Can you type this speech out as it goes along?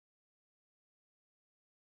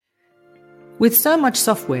With so much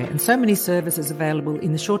software and so many services available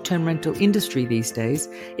in the short-term rental industry these days,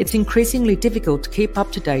 it's increasingly difficult to keep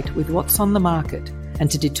up to date with what's on the market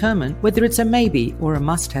and to determine whether it's a maybe or a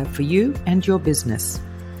must-have for you and your business.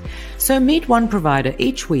 So meet one provider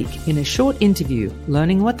each week in a short interview,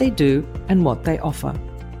 learning what they do and what they offer.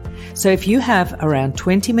 So if you have around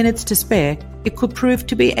 20 minutes to spare, it could prove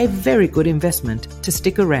to be a very good investment to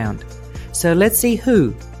stick around. So let's see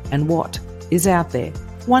who and what is out there,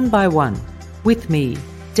 one by one. With me,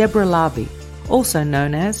 Deborah Larby, also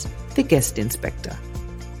known as the Guest Inspector.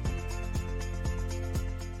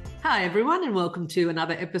 Hi everyone, and welcome to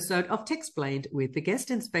another episode of Techsplained with the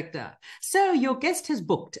Guest Inspector. So your guest has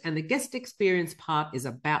booked and the guest experience part is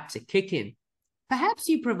about to kick in. Perhaps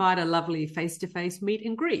you provide a lovely face-to-face meet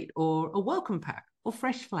and greet or a welcome pack or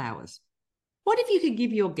fresh flowers. What if you could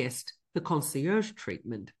give your guest the concierge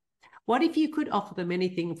treatment? What if you could offer them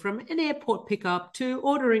anything from an airport pickup to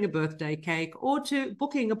ordering a birthday cake or to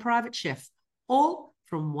booking a private chef, all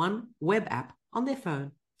from one web app on their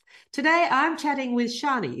phone? Today, I'm chatting with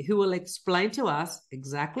Shani, who will explain to us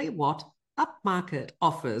exactly what UpMarket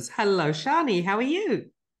offers. Hello, Shani. How are you?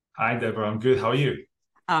 Hi, Deborah. I'm good. How are you?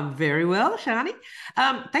 I'm very well, Shani.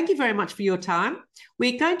 Thank you very much for your time.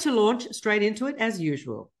 We're going to launch straight into it as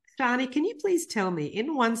usual. Shani, can you please tell me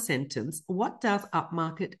in one sentence, what does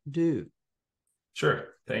UpMarket do? Sure.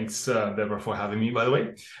 Thanks, Deborah, for having me, by the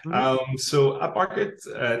way. So at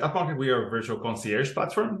UpMarket, we are a virtual concierge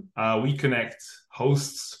platform. We connect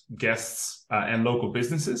hosts, guests, and local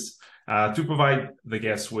businesses to provide the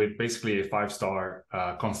guests with basically a five-star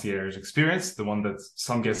concierge experience, the one that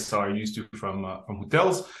some guests are used to from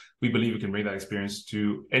hotels. We believe we can bring that experience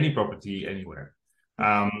to any property, anywhere.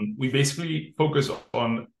 We basically focus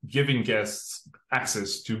on giving guests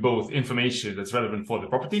access to both information that's relevant for the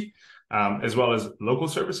property, as well as local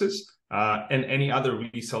services and any other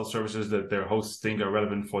resale services that their hosts think are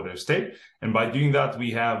relevant for their stay. And by doing that, we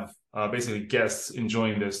have basically guests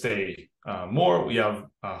enjoying their stay more. We have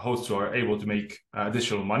hosts who are able to make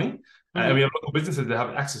additional money. And we have local businesses that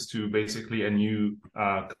have access to basically a new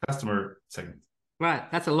customer segment.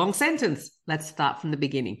 Right, that's a long sentence. Let's start from the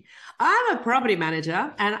beginning. I'm a property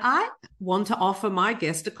manager and I want to offer my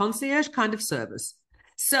guest a concierge kind of service.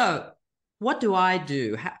 So what do I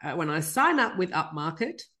do? When I sign up with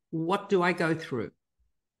UpMarket, what do I go through?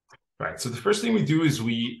 Right. So the first thing we do is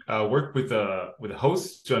we work with a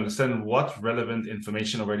host to understand what relevant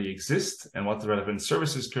information already exists and what the relevant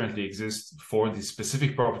services currently exist for the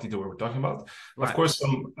specific property that we're talking about. Right. Of course,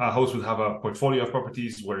 some hosts would have a portfolio of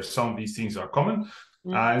properties where some of these things are common.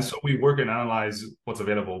 And so we work and analyze what's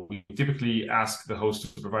available. We typically ask the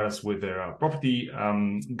host to provide us with their property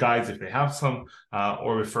guides if they have some,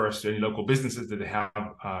 or refer us to any local businesses that they have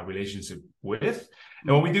a relationship with.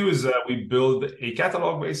 And what we do is we build a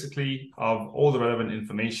catalog basically of all the relevant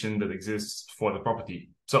information that exists for the property.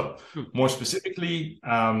 So more specifically,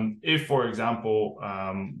 if, for example,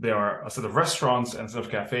 there are a set of restaurants and a set of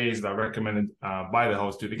cafes that are recommended by the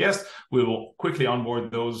host to the guest, we will quickly onboard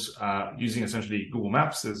those using essentially Google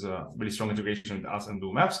Maps. There's a really strong integration with us and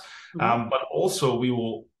Google Maps. But also we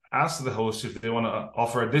will ask the host if they want to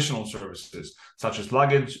offer additional services, such as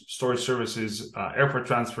luggage, storage services, airport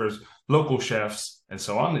transfers, local chefs, and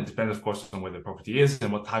so on. It depends, of course, on where the property is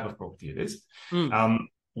and what type of property it is.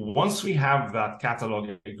 Once we have that catalog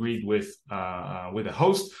agreed with the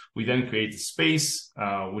host, we then create a space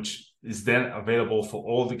which is then available for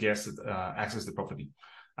all the guests that access the property.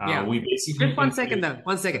 We basically just one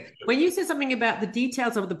second. When you say something about the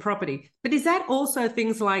details of the property, but is that also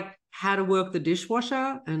things like how to work the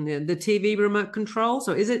dishwasher and the TV remote control?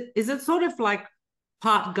 So is it sort of like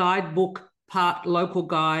part guidebook, part local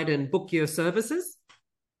guide, and book your services?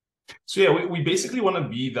 So yeah, we basically want to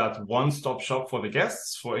be that one-stop shop for the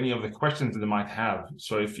guests for any of the questions that they might have.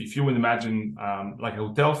 So if you would imagine like a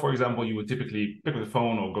hotel, for example, you would typically pick up the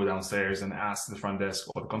phone or go downstairs and ask the front desk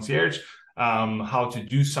or the concierge how to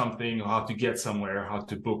do something, or how to get somewhere, how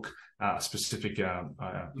to book a specific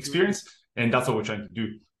experience. And that's what we're trying to do.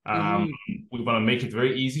 We want to make it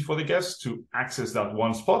very easy for the guests to access that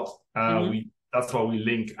one spot. That's why we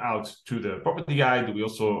link out to the property guide. We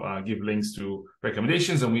also give links to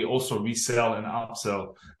recommendations, and we also resell and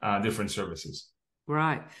upsell different services.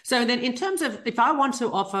 Right. So then in terms of if I want to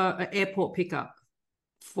offer an airport pickup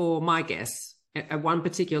for my guests at one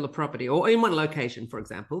particular property or in one location, for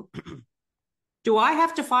example, do I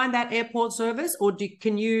have to find that airport service, or do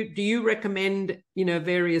you recommend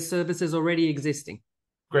various services already existing?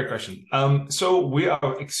 Great question. So we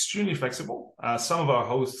are extremely flexible. Some of our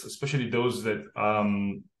hosts, especially those that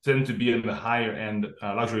tend to be in the higher end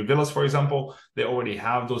luxury villas, for example, they already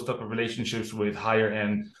have those type of relationships with higher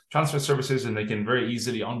end transfer services, and they can very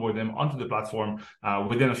easily onboard them onto the platform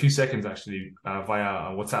within a few seconds, actually,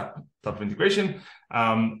 via WhatsApp type of integration.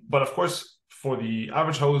 But of course, for the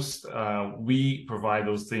average host, we provide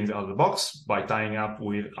those things out of the box by tying up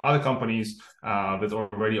with other companies that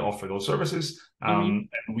already offer those services. And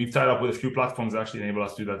we've tied up with a few platforms that actually enable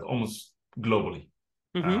us to do that almost globally,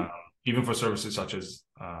 even for services such as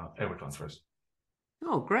airport transfers.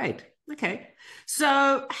 Oh, great. Okay. So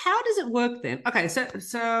how does it work then? Okay,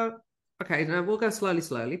 okay, now we'll go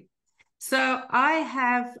slowly. So I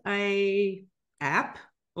have a app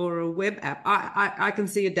or a web app. I can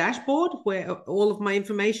see a dashboard where all of my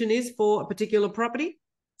information is for a particular property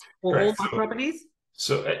or all my properties.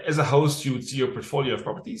 So as a host, you would see your portfolio of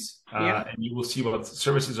properties, Yeah. and you will see what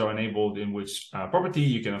services are enabled in which property.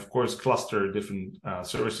 You can, of course, cluster different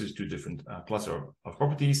services to different cluster of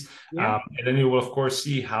properties. Yeah. And then you will, of course,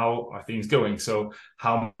 see how are things going. So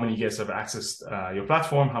how many guests have accessed your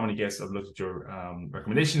platform, how many guests have looked at your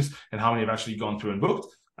recommendations, and how many have actually gone through and booked,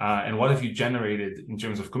 and what have you generated in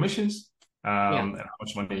terms of commissions, and how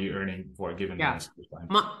much money are you earning for a given time.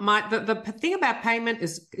 The thing about payment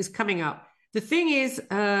is coming up. The thing is,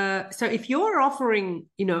 so if you're offering,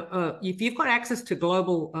 if you've got access to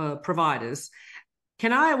global providers,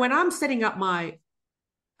 when I'm setting up my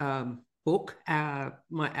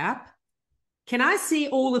my app, can I see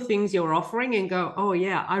all the things you're offering and go, oh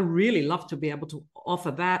yeah, I really love to be able to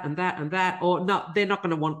offer that and that and that, or no, they're not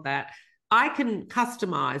going to want that. I can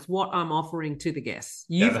customize what I'm offering to the guests.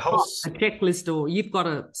 You've got a checklist or you've got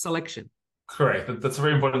a selection. Correct. That's a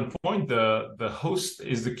very important point. The host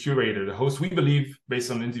is the curator. The host, we believe,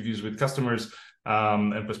 based on interviews with customers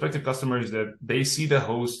and prospective customers, that they see the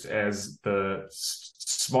host as the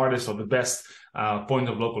smartest or the best point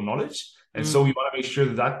of local knowledge. And so we want to make sure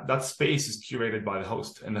that space is curated by the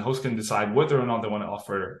host, and the host can decide whether or not they want to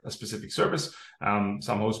offer a specific service.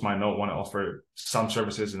 Some hosts might not want to offer some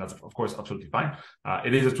services, and that's, of course, absolutely fine.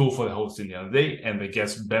 It is a tool for the host in the end of the day, and the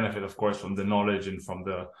guests benefit, of course, from the knowledge and from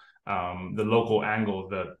the local angle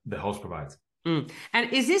that the host provides.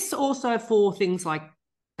 And is this also for things like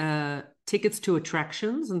tickets to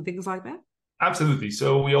attractions and things like that? Absolutely.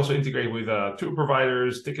 So we also integrate with tour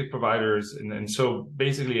providers, ticket providers, and so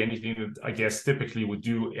basically anything that I guess typically would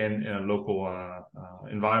do in a local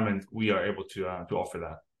environment, we are able to offer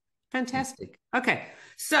that. Fantastic. Okay,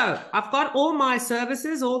 so I've got all my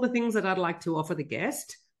services, all the things that I'd like to offer the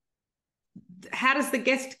guest. How does the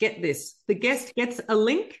guest get this? The guest gets a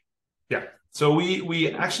link? Yeah. So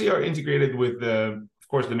we actually are integrated with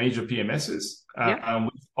of course, the major PMSs.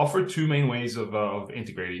 We offer two main ways of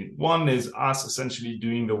integrating. One is us essentially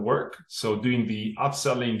doing the work. So doing the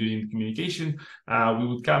upselling, doing the communication. We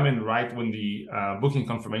would come in right when the booking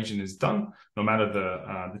confirmation is done, no matter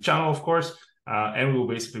the channel, of course. And we will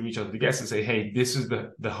basically reach out to the guests and say, hey, this is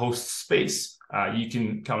the host space. You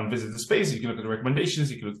can come and visit the space. You can look at the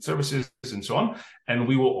recommendations, you can look at services, and so on. And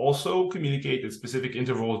we will also communicate at specific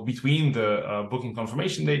intervals between the booking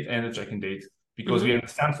confirmation date and the check-in date. Because we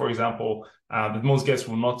understand, for example, that most guests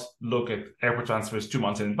will not look at airport transfers 2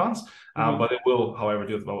 months in advance, but they will, however,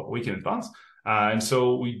 do it about a week in advance. And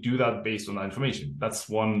so we do that based on that information. That's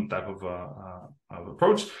one type of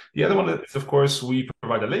approach. The other one is, of course, we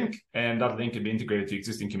provide a link, and that link can be integrated to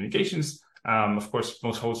existing communications. Of course,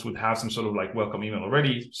 most hosts would have some sort of like welcome email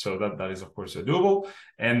already, so that is, of course, doable.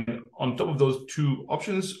 And on top of those two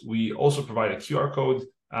options, we also provide a QR code.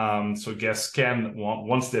 So guests can,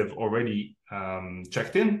 once they've already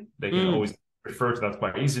checked in, they can always refer to that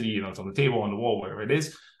quite easily. It's on the table, on the wall, wherever it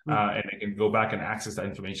is, and they can go back and access that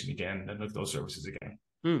information again and look at those services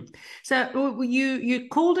again. So you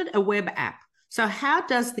called it a web app. So how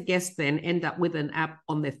does the guest then end up with an app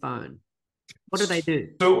on their phone? What do they do?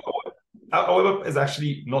 So our web app is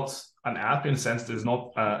actually not an app in a sense. There's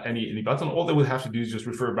not any button. All they would have to do is just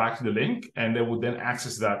refer back to the link, and they would then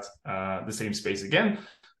access that the same space again.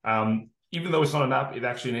 Even though it's not an app, it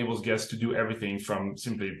actually enables guests to do everything from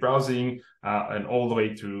simply browsing and all the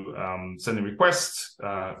way to sending requests,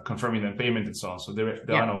 confirming their payment, and so on. So there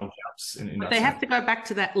are no gaps in that. They have to go back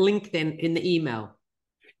to that link then in the email.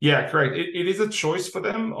 Yeah, correct. It is a choice for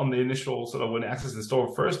them on the initial sort of when they access the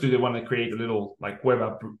store first. Do they want to create a little like web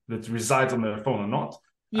app that resides on their phone or not?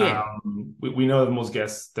 Yeah. We know that most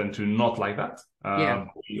guests tend to not like that.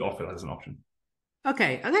 We offer that as an option.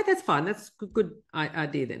 Okay, that's fine. That's a good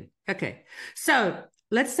idea then. Okay, so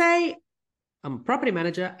let's say I'm a property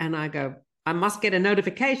manager and I go, I must get a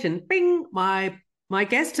notification. Bing, my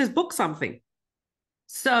guest has booked something.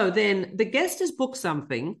 So then the guest has booked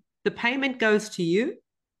something, the payment goes to you.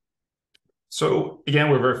 So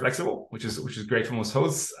again, we're very flexible, which is great for most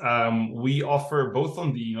hosts. We offer both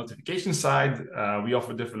on the notification side. We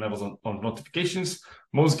offer different levels of notifications.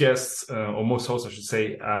 Most guests, or most hosts, I should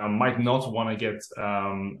say, might not want to get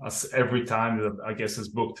us every time that a guest has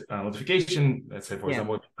booked a notification. Let's say, for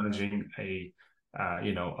example, managing a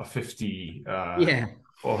 50 or 50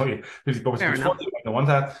 property portfolio. I don't want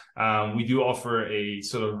that. We do offer a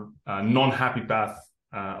sort of non-happy path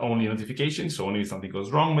only notification, so only if something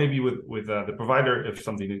goes wrong, maybe with the provider, if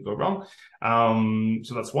something did go wrong.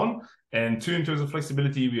 So that's one. And two, in terms of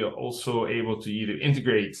flexibility, we are also able to either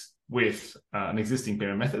integrate with an existing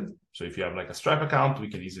payment method. So if you have like a Stripe account, we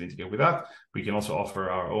can easily integrate with that. We can also offer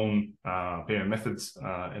our own payment methods,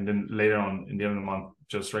 and then later on in the end of the month,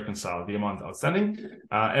 just reconcile the amount outstanding.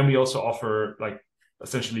 And we also offer like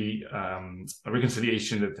essentially a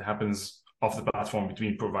reconciliation that happens off the platform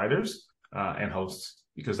between providers and hosts,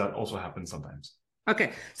 because that also happens sometimes.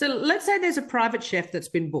 Okay, so let's say there's a private chef that's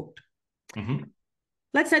been booked. Mm-hmm.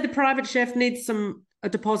 Let's say the private chef needs a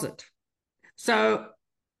deposit. So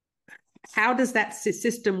how does that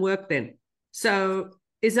system work then? So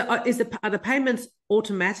are the payments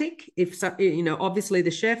automatic? If so, obviously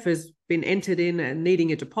the chef has been entered in and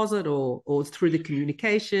needing a deposit, or through the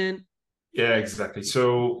communication. Yeah, exactly.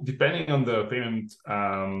 So depending on the payment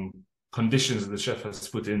conditions that the chef has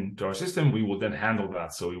put into our system, we will then handle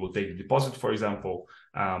that. So we will take the deposit, for example,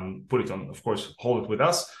 put it on, of course, hold it with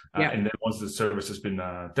us. And then once the service has been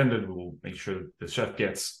tendered, we will make sure the chef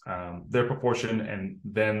gets their proportion, and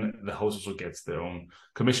then the host also gets their own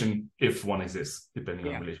commission if one exists, depending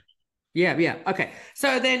on the relationship. Yeah. Okay.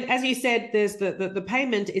 So then, as you said, there's the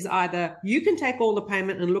payment is either you can take all the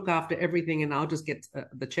payment and look after everything, and I'll just get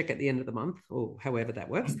the check at the end of the month, or however that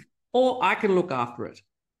works, or I can look after it.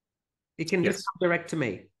 It can just come direct to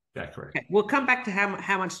me. Yeah, correct. Okay. We'll come back to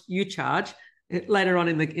how much you charge later on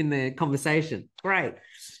in the conversation. Great.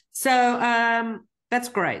 So that's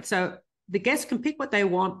great. So the guests can pick what they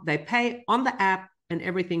want. They pay on the app, and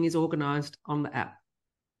everything is organized on the app.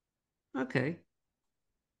 Okay.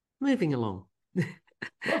 Moving along.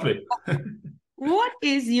 Lovely. What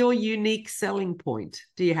is your unique selling point?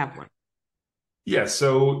 Do you have one? Yeah,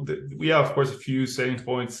 so we have, of course, a few selling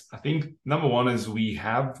points. I think number one is we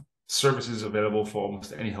have services available for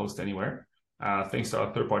almost any host anywhere, thanks to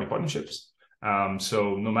our third-party partnerships.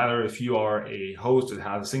 So no matter if you are a host that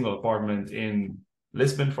has a single apartment in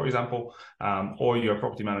Lisbon, for example, or you're a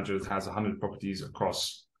property manager that has 100 properties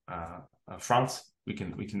across France, we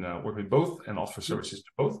can work with both and offer services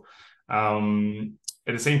to both.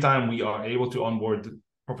 At the same time, we are able to onboard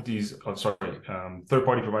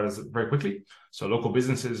third-party providers very quickly. So local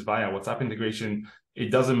businesses via WhatsApp integration. It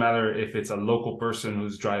doesn't matter if it's a local person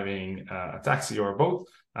who's driving a taxi or a boat,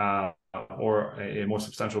 or a more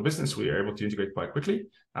substantial business. We are able to integrate quite quickly.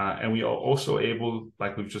 And we are also able,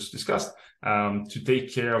 like we've just discussed, to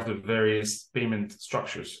take care of the various payment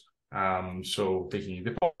structures. So taking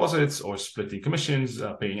deposits or splitting commissions,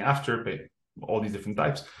 paying after, all these different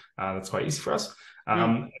types. That's quite easy for us.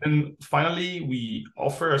 And finally, we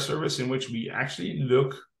offer a service in which we actually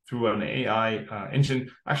look through an AI engine,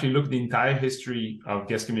 actually look at the entire history of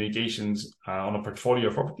guest communications on a portfolio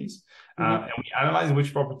of properties. And we analyze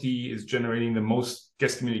which property is generating the most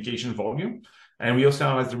guest communication volume. And we also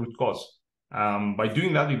analyze the root cause. By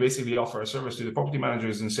doing that, we basically offer a service to the property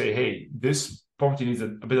managers and say, hey, this property needs a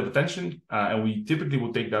bit of attention, and we typically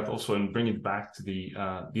will take that also and bring it back to the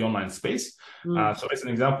online space. So as an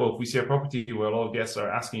example, if we see a property where a lot of guests are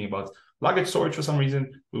asking about luggage storage for some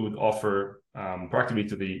reason, we would offer proactively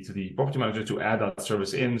to the property manager to add that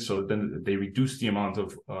service in, so then they reduce the amount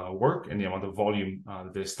of work and the amount of volume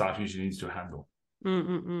that the staff usually needs to handle.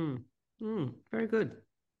 Very good.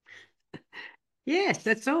 Yes,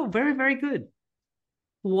 that's all very, very good.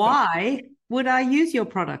 Why would I use your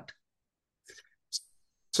product?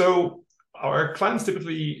 So our clients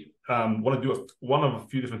typically want to do one of a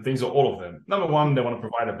few different things, or all of them. Number one, they want to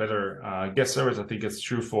provide a better guest service. I think it's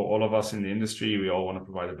true for all of us in the industry. We all want to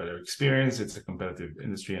provide a better experience. It's a competitive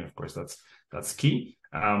industry, and of course, that's key.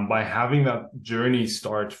 By having that journey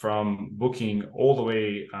start from booking all the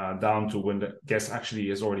way down to when the guest actually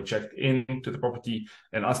has already checked into the property,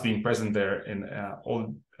 and us being present there in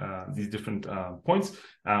all these different points,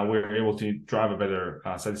 we're able to drive a better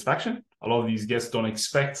satisfaction. A lot of these guests don't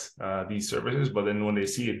expect these services, but then when they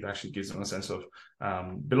see it, it actually gives them a sense of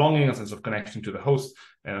belonging, a sense of connection to the host,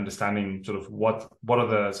 and understanding sort of what are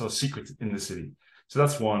the sort of secrets in the city. So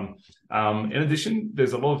that's one. In addition,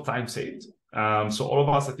 there's a lot of time saved. So all of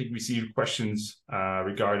us, I think, receive questions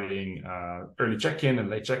regarding early check-in and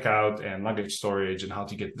late checkout and luggage storage and how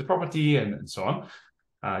to get to the property and so on.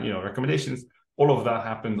 Recommendations. All of that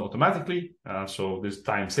happened automatically. So there's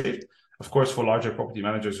time saved. Of course, for larger property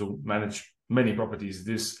managers who manage many properties,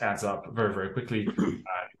 this adds up very, very quickly,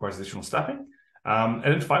 requires additional staffing. And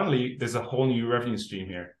then finally, there's a whole new revenue stream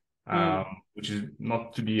here, which is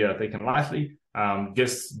not to be taken lightly.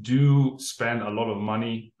 Guests do spend a lot of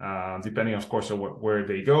money, depending, of course, on where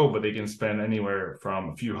they go, but they can spend anywhere from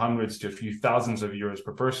a few hundreds to a few thousands of euros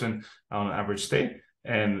per person on an average stay.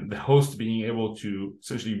 And the host being able to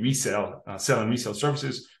essentially sell and resell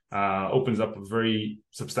services opens up a very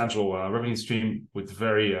substantial revenue stream with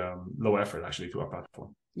very low effort, actually, to our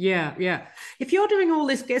platform. Yeah, yeah. If you're doing all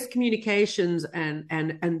this guest communications and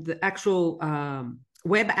the actual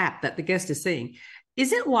web app that the guest is seeing,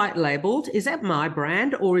 is it white labeled? Is that my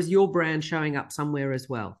brand, or is your brand showing up somewhere as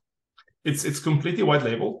well? It's completely white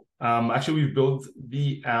label. Actually, we've built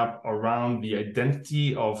the app around the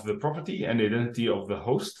identity of the property and the identity of the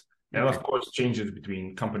host. And of course, changes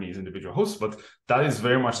between companies, individual hosts, but that is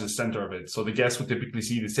very much the center of it. So the guests would typically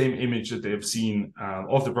see the same image that they have seen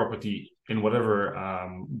of the property in whatever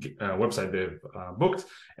website they've booked.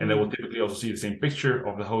 And they will typically also see the same picture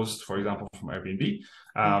of the host, for example, from Airbnb.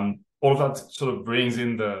 All of that sort of brings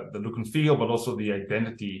in the look and feel, but also the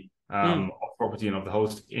identity of property and of the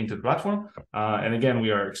host into the platform. And again, we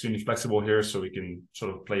are extremely flexible here, so we can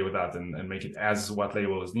sort of play with that and make it as white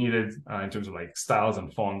label as needed in terms of like styles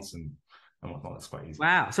and fonts and whatnot. That's quite easy.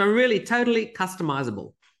 Wow. So really totally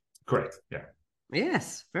customizable. Correct. Yeah.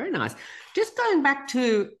 Yes. Very nice. Just going back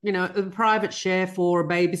to, a private chef or a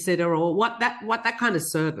babysitter or what that kind of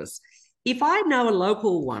service. If I know a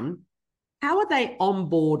local one, how are they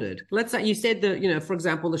onboarded? Let's say you said that, for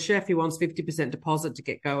example, the chef who wants 50% deposit to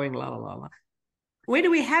get going, la, la, la, la.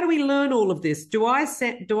 How do we learn all of this?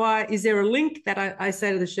 Is there a link that I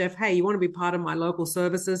say to the chef, hey, you want to be part of my local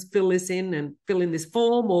services, fill this in and fill in this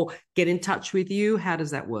form or get in touch with you? How does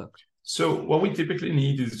that work? So what we typically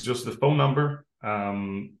need is just the phone number.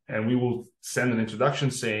 And we will send an introduction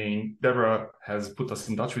saying, Deborah has put us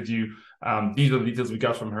in touch with you. These are the details we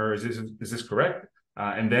got from her. Is this correct?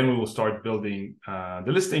 And then we will start building the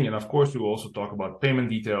listing. And of course, we will also talk about payment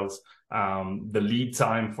details, the lead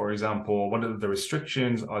time, for example, what are the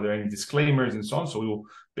restrictions? Are there any disclaimers and so on? So we will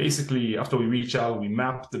basically, after we reach out, we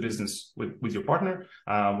map the business with your partner.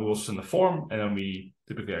 We will send a form, and then we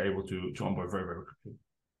typically are able to onboard very, very quickly.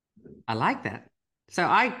 I like that. So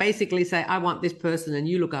I basically say, I want this person, and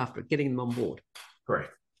you look after it, getting them on board.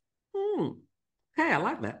 Correct. Hey, I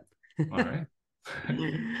like that. All right.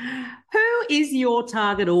 Who is your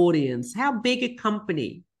target audience? How big a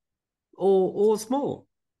company or small?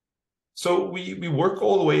 So we work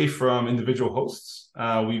all the way from individual hosts.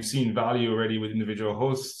 We've seen value already with individual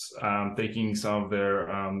hosts, taking some of their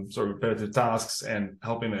sort of repetitive tasks and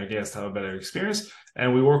helping their guests have a better experience.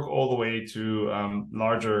 And we work all the way to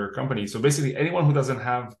larger companies. So basically anyone who doesn't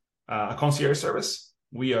have a concierge service,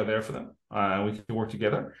 we are there for them. We can work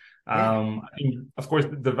together. I think, of course,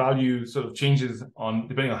 the value sort of changes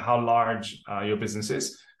depending on how large your business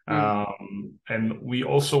is. And we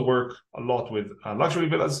also work a lot with luxury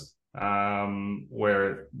villas,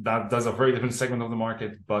 where that does a very different segment of the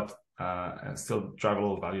market, but still drive a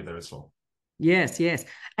little value there as well. Yes.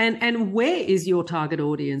 And where is your target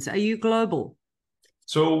audience? Are you global?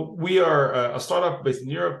 So we are a startup based in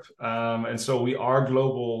Europe, and so we are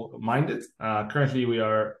global minded. Currently, we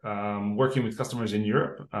are working with customers in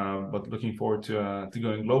Europe, but looking forward to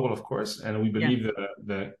going global, of course. And we believe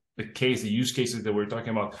that the use cases that we're talking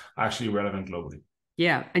about are actually relevant globally.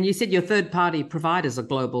 Yeah, and you said your third-party providers are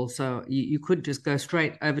global, so you could just go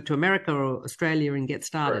straight over to America or Australia and get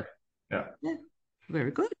started. Yeah,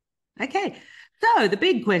 very good. Okay, so the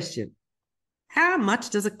big question, how much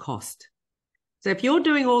does it cost? So if you're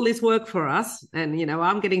doing all this work for us and,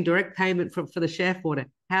 I'm getting direct payment for the chef order,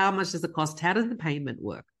 how much does it cost? How does the payment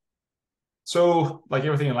work? So like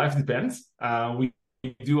everything in life depends. We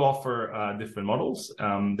do offer different models.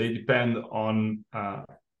 They depend on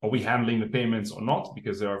are we handling the payments or not,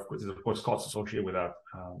 because there's of course costs associated with that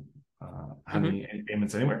handling any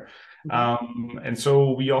payments anywhere. And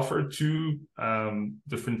so we offer two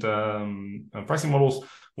different pricing models.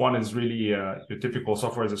 One is really your typical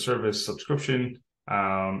software as a service subscription,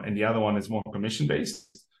 and the other one is more commission based.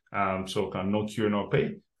 So kind of no cure, no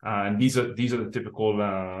pay. And these are the typical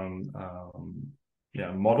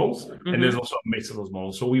models. And there's also a mix of those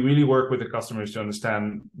models. So we really work with the customers to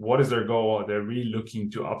understand what is their goal. Are they really looking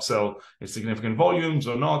to upsell in significant volumes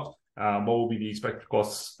or not? what will be the expected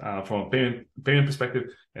costs from a payment perspective,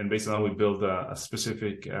 and based on that, we build a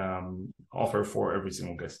specific offer for every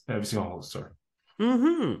single guest, every single host. Sorry.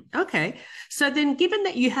 Okay. So then, given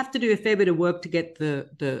that you have to do a fair bit of work to get the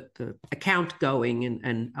account going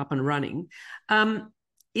and up and running,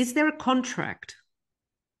 is there a contract?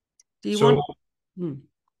 Do you want?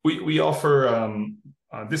 We offer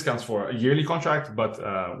discounts for a yearly contract,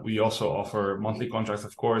 but we also offer monthly contracts.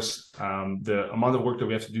 Of course, the amount of work that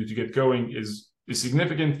we have to do to get going is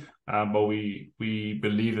significant, but we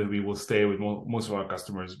believe that we will stay with most of our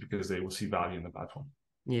customers because they will see value in the platform.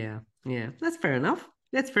 Yeah, that's fair enough.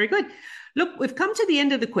 That's very good. Look, we've come to the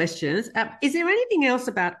end of the questions. Is there anything else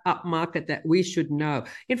about UpMarket that we should know?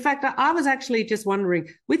 In fact, I was actually just wondering,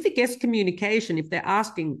 with the guest communication, if they're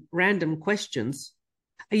asking random questions,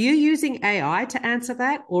 are you using AI to answer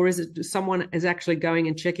that, or is it someone is actually going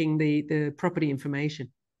and checking the property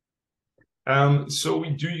information? So we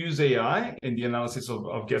do use AI in the analysis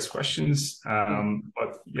of guest questions,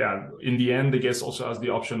 but yeah, in the end, the guest also has the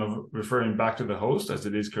option of referring back to the host, as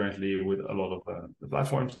it is currently with a lot of the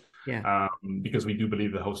platforms. Because we do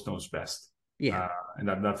believe the host knows best. And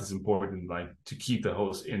that is important, like to keep the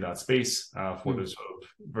host in that space for those sort of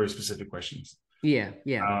very specific questions. Okay.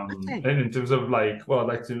 And in terms of like, well, I'd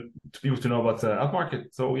like to people to know about UpMarket.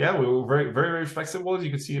 So yeah, we were very, very, very flexible, as you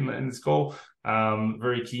can see in this call.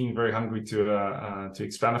 Very keen, very hungry to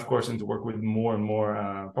expand, of course, and to work with more and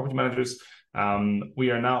more property managers. We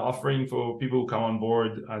are now offering for people who come on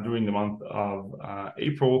board during the month of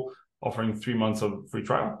April, offering 3 months of free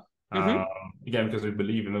trial. Again, because we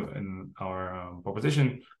believe in our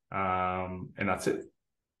proposition, and that's it.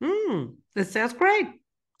 That sounds great.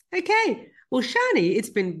 Okay. Well, Shani, it's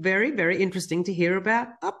been very, very interesting to hear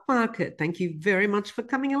about UpMarket. Thank you very much for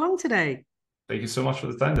coming along today. Thank you so much for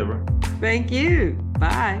the time, Deborah. Thank you.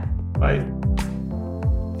 Bye. Bye.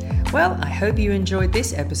 Well, I hope you enjoyed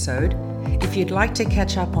this episode. If you'd like to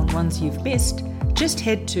catch up on ones you've missed, just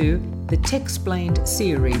head to the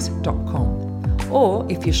Techsplainedseries.com. Or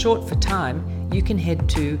if you're short for time, you can head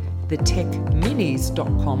to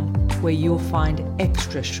thetechminis.com, where you'll find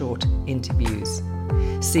extra short interviews.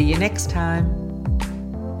 See you next time.